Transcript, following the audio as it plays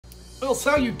Well,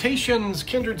 salutations,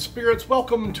 kindred spirits.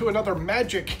 Welcome to another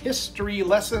magic history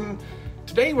lesson.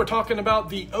 Today we're talking about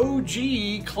the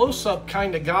OG close-up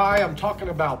kind of guy. I'm talking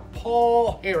about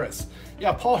Paul Harris.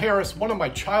 Yeah, Paul Harris, one of my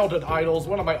childhood idols,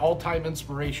 one of my all-time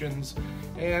inspirations.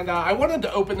 And I wanted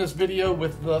to open this video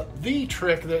with the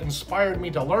trick that inspired me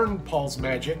to learn Paul's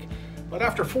magic. But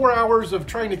after 4 hours of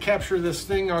trying to capture this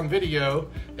thing on video,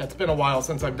 yeah, it's been a while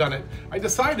since I've done it, I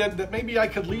decided that maybe I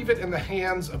could leave it in the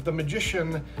hands of the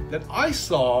magician that I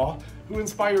saw who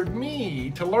inspired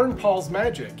me to learn Paul's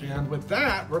magic. And with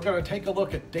that, we're going to take a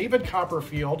look at David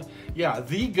Copperfield. Yeah,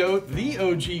 the GOAT, the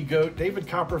OG GOAT, David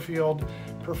Copperfield,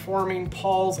 performing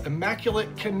Paul's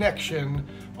Immaculate Connection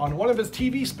on one of his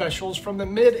TV specials from the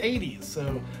mid-'80s.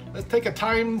 So let's take a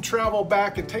time travel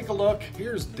back and take a look.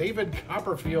 Here's David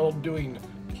Copperfield doing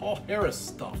Paul Harris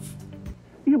stuff.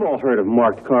 You've all heard of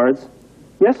marked cards,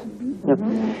 yes? Yeah.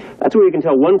 That's where you can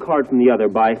tell one card from the other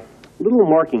by little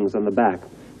markings on the back.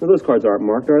 Now, those cards aren't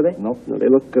marked, are they? Nope. No, they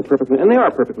look perfectly, and they are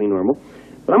perfectly normal.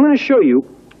 But I'm going to show you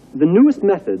the newest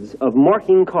methods of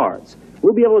marking cards.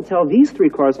 We'll be able to tell these three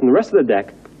cards from the rest of the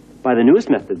deck by the newest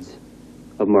methods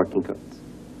of marking cards.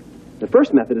 The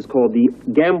first method is called the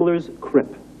gambler's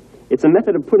crimp. It's a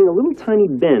method of putting a little tiny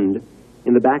bend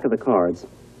in the back of the cards.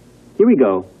 Here we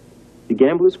go. The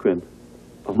gambler's crimp.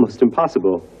 Almost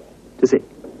impossible to see.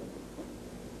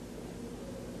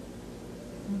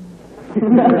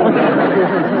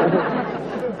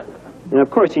 And of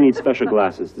course you need special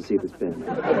glasses to see this bend.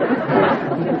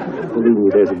 Believe me,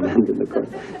 there's a bend in the card.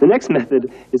 The next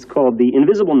method is called the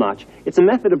invisible notch. It's a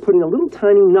method of putting a little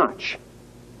tiny notch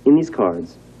in these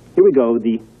cards. Here we go,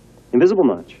 the invisible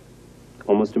notch.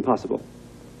 Almost impossible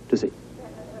to see.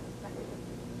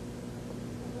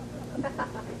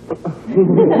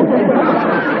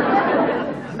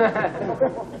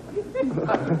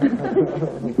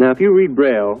 Now, if you read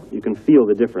Braille, you can feel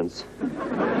the difference.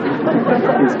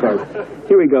 These cards.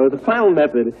 Here we go. The final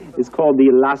method is called the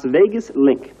Las Vegas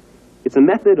link. It's a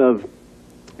method of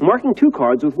marking two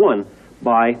cards with one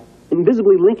by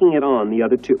invisibly linking it on the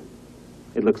other two.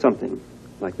 It looks something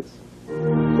like this.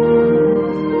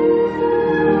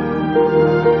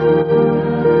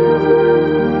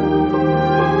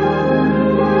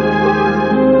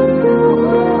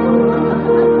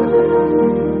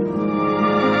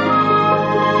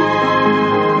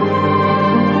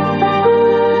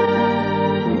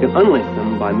 Unlink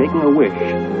them by making a wish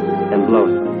and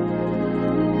blowing them.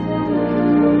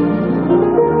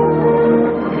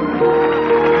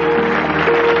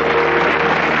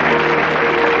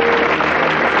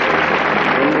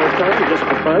 One more time, just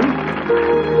for fun.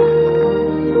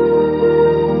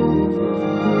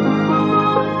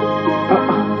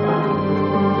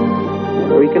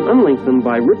 Or you can unlink them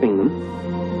by ripping them,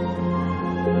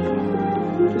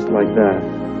 just like that.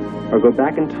 Or go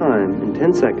back in time in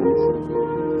 10 seconds.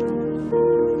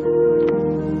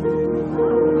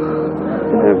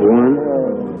 Have 1,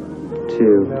 2,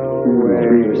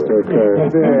 3 restored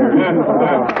cards.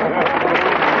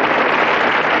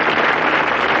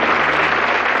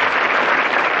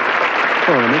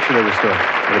 Oh, make sure they're restored.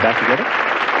 Are they back together?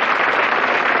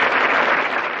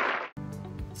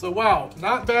 So wow,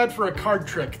 not bad for a card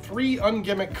trick. 3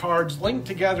 ungimmick cards linked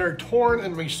together, torn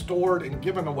and restored and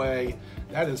given away.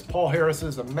 That is Paul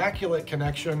Harris's Immaculate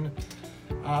Connection.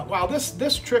 Wow,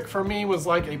 this trick for me was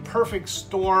like a perfect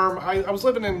storm. I was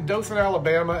living in Dothan,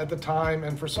 Alabama at the time,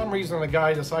 and for some reason a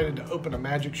guy decided to open a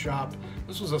magic shop.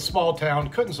 This was a small town,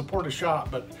 couldn't support a shop,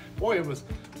 but boy, it was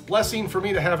a blessing for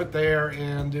me to have it there.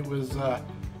 And it was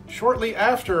shortly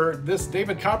after this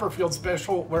David Copperfield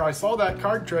special where I saw that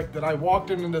card trick that I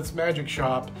walked into this magic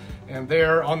shop, and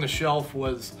there on the shelf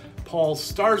was Paul's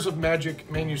Stars of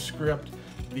Magic manuscript,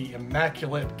 the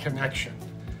Immaculate Connection.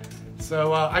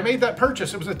 So I made that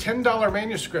purchase. It was a $10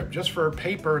 manuscript just for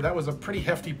paper. That was a pretty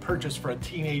hefty purchase for a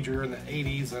teenager in the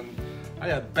 80s. And I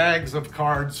had bags of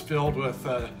cards filled with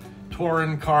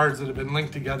torn cards that have been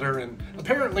linked together. And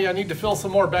apparently I need to fill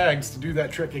some more bags to do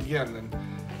that trick again. And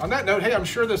on that note, hey, I'm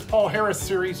sure this Paul Harris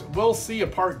series will see a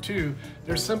part 2.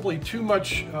 There's simply too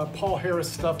much Paul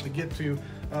Harris stuff to get to.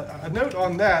 A note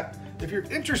on that, if you're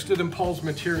interested in Paul's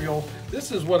material,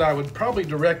 this is what I would probably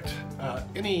direct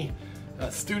any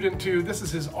student to. This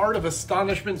is his Art of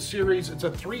Astonishment series. It's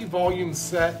a 3-volume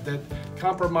set that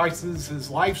compromises his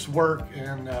life's work,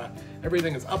 and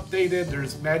everything is updated.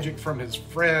 There's magic from his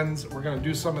friends. We're going to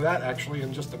do some of that actually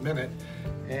in just a minute.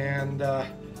 And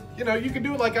you know, you can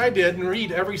do it like I did and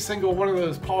read every single one of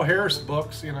those Paul Harris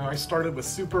books. You know, I started with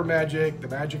Super Magic, The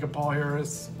Magic of Paul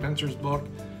Harris, Spencer's book,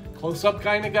 Close-Up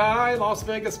Kind of Guy, Las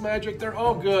Vegas Magic. They're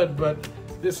all good, but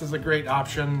this is a great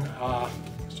option.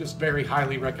 It's just very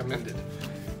highly recommended.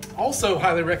 Also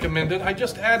highly recommended. I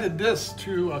just added this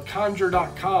to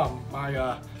conjure.com,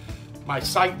 my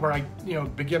site where I,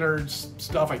 beginners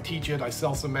stuff, I teach it, I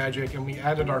sell some magic, and we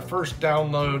added our first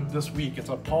download this week. It's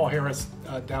a Paul Harris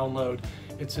download.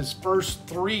 It's his first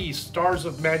 3 Stars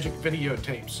of Magic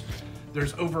videotapes.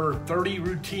 There's over 30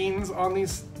 routines on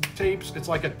these tapes. It's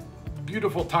like a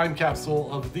beautiful time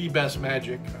capsule of the best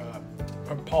magic,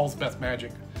 Paul's best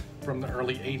magic from the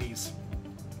early 80s.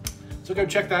 So go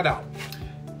check that out.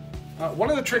 One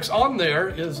of the tricks on there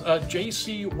is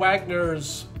J.C.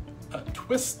 Wagner's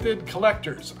Twisted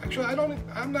Collectors. Actually,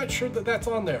 I'm not sure that that's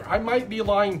on there. I might be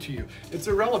lying to you. It's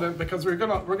irrelevant because we're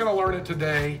gonna learn it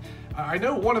today. I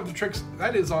know one of the tricks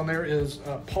that is on there is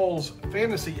Paul's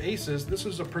Fantasy Aces. This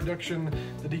is a production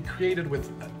that he created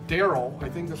with Daryl. I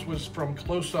think this was from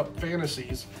Close Up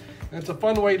Fantasies. And it's a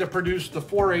fun way to produce the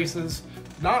 4 aces.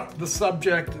 Not the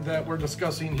subject that we're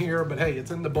discussing here, but hey,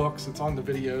 it's in the books, it's on the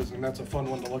videos, and that's a fun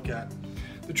one to look at.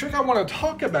 The trick I want to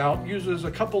talk about uses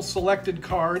a couple selected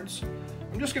cards.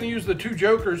 I'm just going to use the 2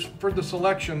 jokers for the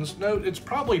selections. Note, it's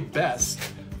probably best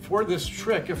for this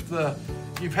trick if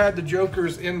you've had the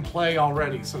jokers in play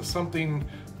already. So something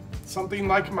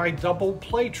like my double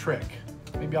play trick.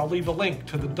 Maybe I'll leave a link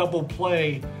to the double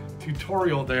play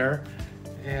tutorial there.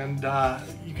 And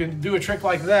you can do a trick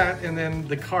like that, and then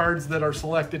the cards that are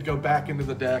selected go back into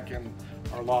the deck and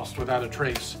are lost without a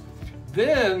trace.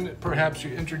 Then perhaps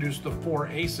you introduce the 4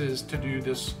 aces to do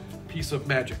this piece of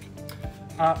magic.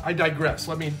 I digress.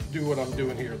 Let me do what I'm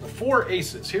doing here. The 4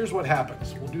 aces, here's what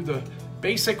happens. We'll do the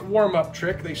basic warm-up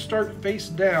trick. They start face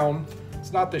down.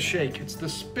 It's not the shake, it's the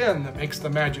spin that makes the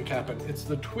magic happen. It's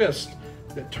the twist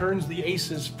that turns the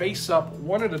aces face up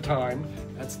one at a time.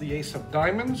 That's the ace of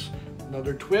diamonds.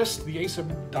 Another twist, the ace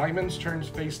of diamonds turns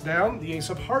face down, the ace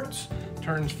of hearts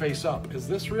turns face up. Is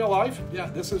this real life? Yeah,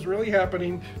 this is really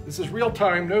happening. This is real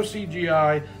time, no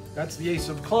CGI. That's the ace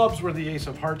of clubs where the ace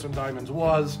of hearts and diamonds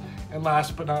was. And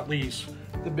last but not least,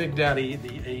 the big daddy,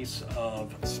 the ace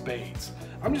of spades.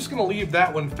 I'm just gonna leave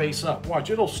that one face up. Watch,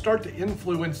 it'll start to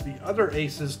influence the other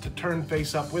aces to turn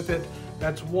face up with it.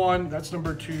 That's 1, that's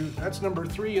number 2, that's number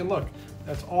 3, and look,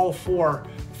 that's all 4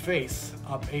 face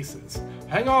up aces.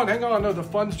 Hang on, no, the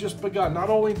fun's just begun. Not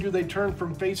only do they turn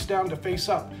from face down to face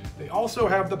up, they also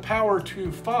have the power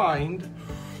to find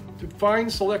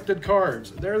selected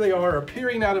cards. There they are,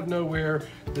 appearing out of nowhere,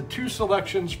 the 2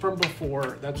 selections from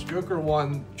before. That's Joker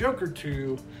 1, Joker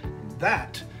 2.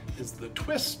 That is the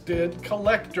Twisted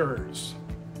Collectors.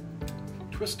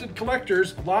 Twisted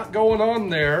Collectors, a lot going on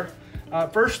there.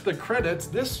 First, the credits.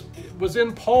 This was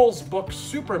in Paul's book,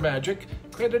 Super Magic,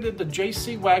 credited to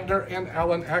J.C. Wagner and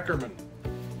Alan Ackerman.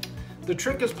 The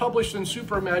trick is published in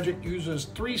Super Magic, uses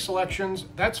 3 selections.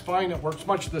 That's fine, it works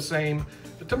much the same.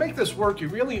 But to make this work, you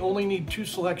really only need 2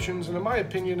 selections, and in my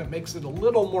opinion, it makes it a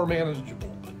little more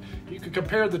manageable. But you can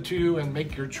compare the 2 and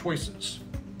make your choices.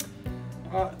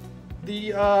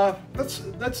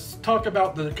 Let's talk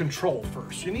about the control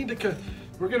first. You need to,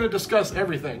 we're going to discuss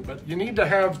everything, but you need to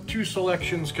have 2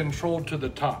 selections controlled to the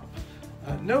top.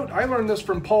 Note, I learned this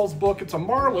from Paul's book. It's a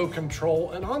Marlowe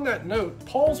control, and on that note,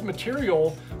 Paul's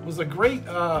material was a great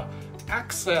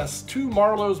access to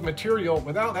Marlowe's material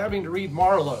without having to read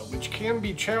Marlowe, which can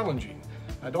be challenging.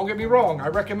 Don't get me wrong, I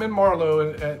recommend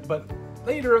Marlowe, but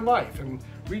later in life, and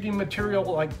reading material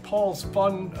like Paul's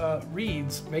fun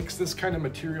reads makes this kind of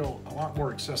material a lot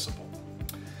more accessible.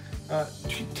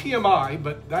 TMI,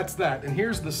 but that's that. And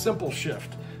here's the simple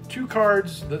shift. 2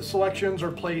 cards, the selections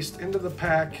are placed into the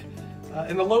pack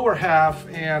in the lower half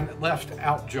and left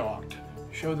out jogged.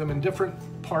 Show them in different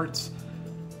parts.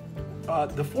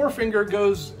 The forefinger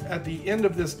goes at the end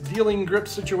of this dealing grip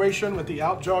situation with the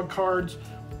out jog cards.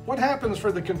 What happens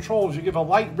for the controls, you give a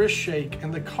light wrist shake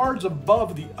and the cards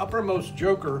above the uppermost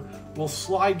joker will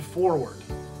slide forward.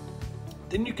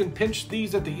 Then you can pinch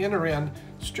these at the inner end,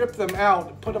 strip them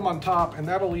out, put them on top, and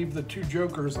that'll leave the 2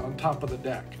 jokers on top of the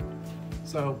deck.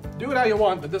 So do it how you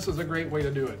want, but this is a great way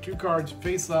to do it. 2 cards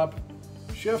face up,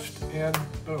 shift, and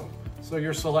boom. So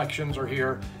your selections are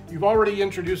here. You've already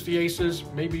introduced the aces.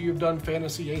 Maybe you've done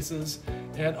fantasy aces,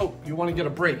 and oh, you want to get a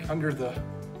break under the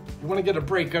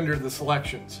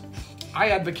selections. I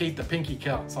advocate the pinky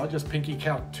count, so I'll just pinky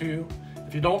count 2.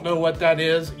 If you don't know what that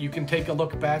is, you can take a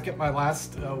look back at my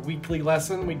last weekly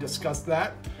lesson. We discussed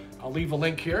that. I'll leave a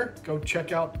link here. Go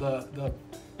check out the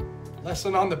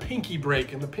lesson on the pinky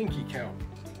break and the pinky count.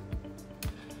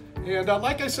 And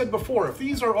like I said before, if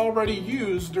these are already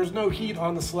used, there's no heat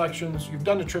on the selections. You've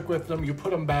done a trick with them, you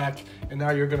put them back, and now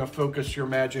you're going to focus your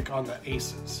magic on the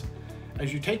aces.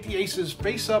 As you take the aces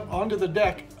face up onto the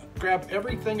deck, grab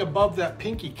everything above that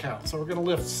pinky count. So we're going to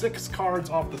lift 6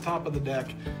 cards off the top of the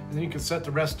deck, and then you can set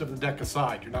the rest of the deck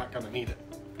aside. You're not going to need it.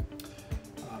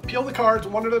 Peel the cards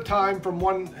one at a time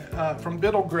from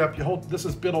biddle grip. You hold, this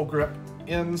is biddle grip,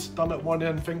 ends, thumb at one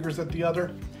end, fingers at the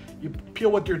other. You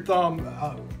peel with your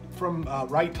thumb from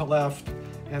right to left,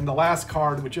 and the last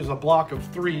card, which is a block of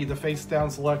 3, the face down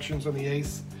selections and the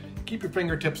ace, keep your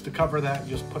fingertips to cover that and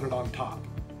just put it on top.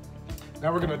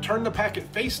 Now we're going to turn the packet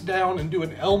face down and do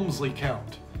an Elmsley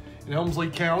count. An Elmsley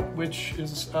count, which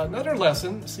is another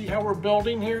lesson. See how we're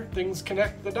building here? Things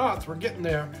connect the dots. We're getting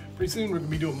there. Pretty soon we're going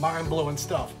to be doing mind-blowing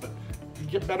stuff, but you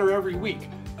get better every week.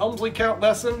 Elmsley count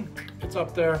lesson, it's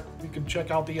up there. You can check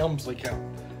out the Elmsley count.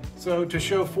 So to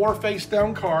show 4 face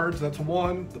down cards, that's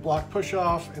 1, the block push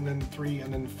off, and then 3,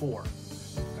 and then 4.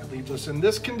 That leaves us in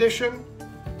this condition.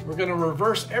 We're going to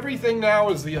reverse everything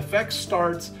now as the effect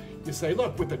starts. You say,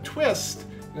 look, with a twist,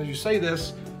 and as you say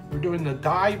this, we're doing the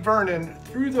die Vernon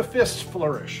through the fist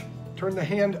flourish. Turn the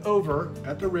hand over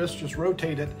at the wrist, just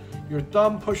rotate it. Your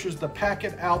thumb pushes the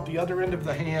packet out the other end of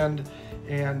the hand,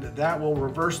 and that will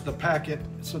reverse the packet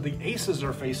so the aces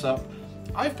are face up.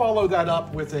 I follow that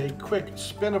up with a quick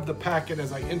spin of the packet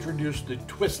as I introduce the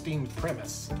twisting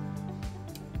premise.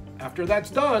 After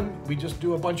that's done, we just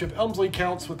do a bunch of Elmsley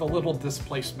counts with a little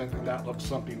displacement, and that looks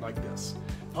something like this.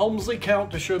 Elmsley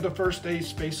count to show the first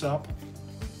ace face up.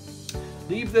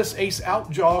 Leave this ace out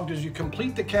jogged as you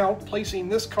complete the count, placing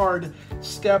this card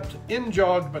stepped in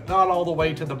jogged, but not all the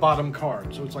way to the bottom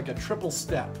card. So it's like a triple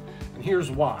step, and here's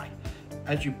why.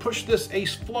 As you push this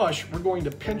ace flush, we're going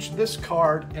to pinch this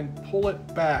card and pull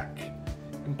it back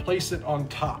and place it on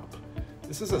top.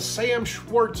 This is a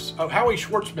Howie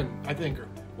Schwartzman, I think, or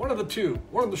one of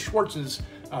the Schwartz's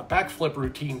backflip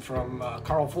routine from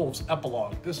Carl Fulves'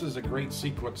 Epilogue. This is a great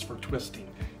sequence for twisting.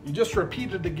 You just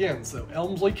repeat it again. So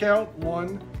Elmsley count,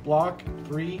 1, block,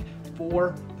 3,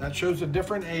 4. That shows a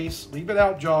different ace. Leave it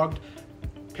out jogged.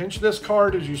 Pinch this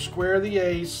card as you square the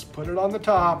ace, put it on the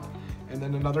top, and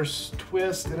then another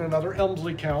twist and another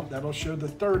Elmsley count. That'll show the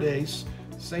third ace.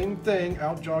 Same thing,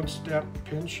 out jog step,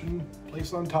 pinch and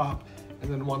place on top,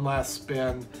 and then one last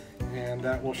spin, and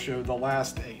that will show the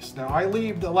last ace. Now I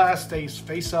leave the last ace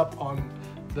face up on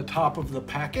the top of the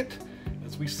packet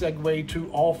as we segue to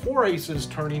all 4 aces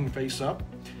turning face up.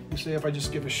 You see, if I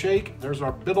just give a shake, there's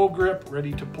our biddle grip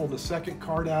ready to pull the second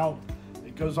card out.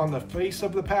 It goes on the face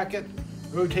of the packet,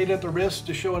 rotate at the wrist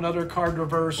to show another card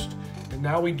reversed, and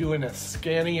now we do an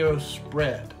Ascanio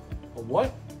spread. A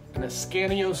what? An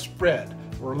Ascanio spread.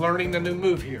 We're learning the new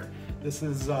move here. This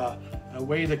is a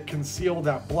way to conceal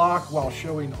that block while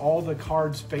showing all the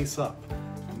cards face up.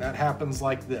 And that happens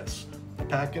like this. The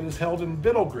packet is held in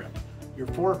biddle grip. Your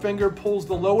forefinger pulls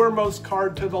the lowermost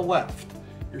card to the left.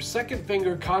 Your second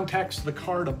finger contacts the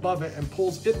card above it and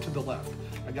pulls it to the left.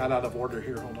 I got out of order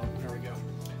here, hold on, there we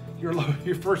go.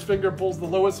 Your first finger pulls the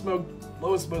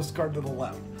lowestmost card to the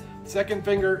left. Second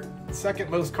finger,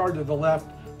 secondmost card to the left.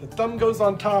 The thumb goes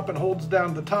on top and holds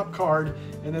down the top card,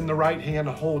 and then the right hand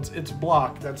holds its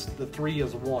block. That's the 3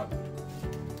 is 1.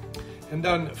 And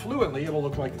done fluently, it'll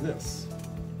look like this.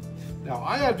 Now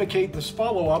I advocate this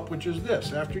follow-up, which is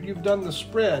this. After you've done the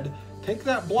spread, take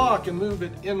that block and move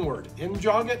it inward.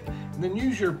 In-jog it, and then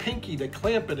use your pinky to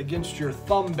clamp it against your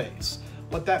thumb base.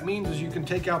 What that means is you can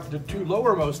take out the 2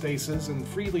 lowermost aces and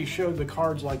freely show the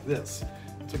cards like this.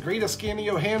 It's a great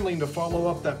Ascanio handling to follow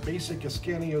up that basic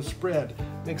Ascanio spread.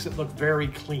 Makes it look very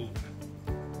clean.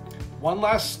 One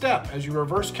last step. As you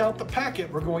reverse count the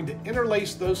packet, we're going to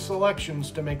interlace those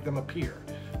selections to make them appear.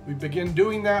 We begin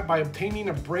doing that by obtaining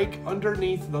a break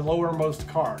underneath the lowermost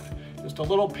card. Just a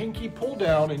little pinky pull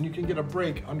down and you can get a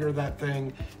break under that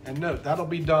thing. And note, that'll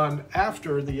be done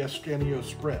after the Ascanio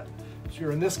spread. So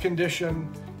you're in this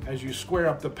condition. As you square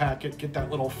up the packet, get that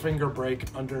little finger break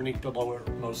underneath the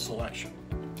lowermost selection.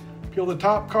 Peel the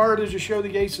top card as you show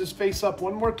the aces face up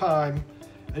one more time.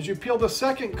 As you peel the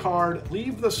second card,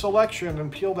 leave the selection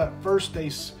and peel that first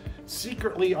ace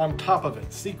secretly on top of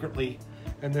it, secretly.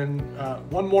 And then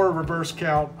one more reverse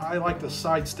count. I like to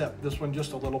sidestep this one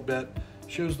just a little bit.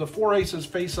 Shows the 4 aces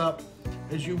face up.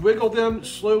 As you wiggle them,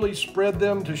 slowly spread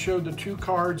them to show the 2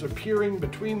 cards appearing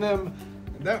between them.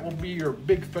 And that will be your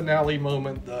big finale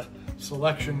moment, the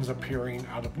selections appearing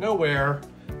out of nowhere.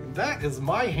 And that is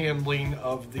my handling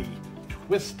of the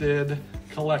twisted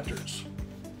collectors.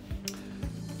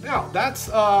 Now, that's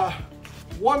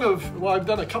I've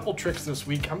done a couple tricks this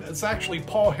week. It's actually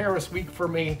Paul Harris week for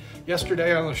me.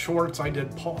 Yesterday on the shorts, I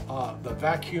did the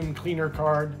vacuum cleaner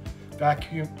card,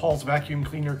 Paul's vacuum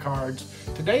cleaner cards.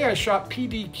 Today I shot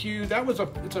PDQ.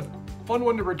 It's a fun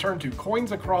one to return to.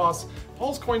 Coins Across.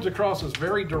 Paul's Coins Across is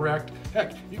very direct.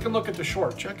 Heck, you can look at the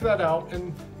short, check that out,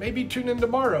 and maybe tune in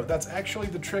tomorrow. That's actually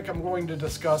the trick I'm going to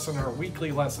discuss in our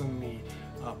weekly lesson, the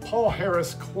Paul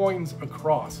Harris Coins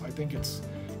Across. I think it's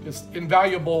just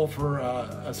invaluable for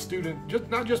a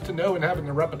student, not just to know and have in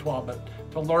the repertoire, but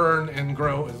to learn and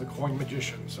grow as a coin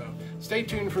magician. So stay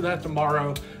tuned for that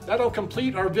tomorrow. That'll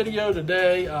complete our video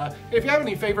today. If you have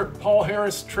any favorite Paul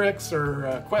Harris tricks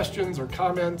or questions or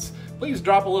comments, please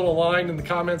drop a little line in the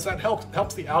comments. That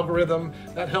helps the algorithm.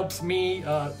 That helps me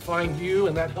find you,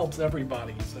 and that helps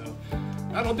everybody. So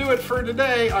that'll do it for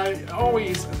today. I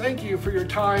always thank you for your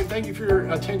time. Thank you for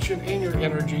your attention and your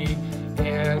energy.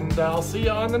 And I'll see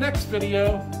you on the next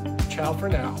video. Ciao for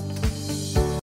now.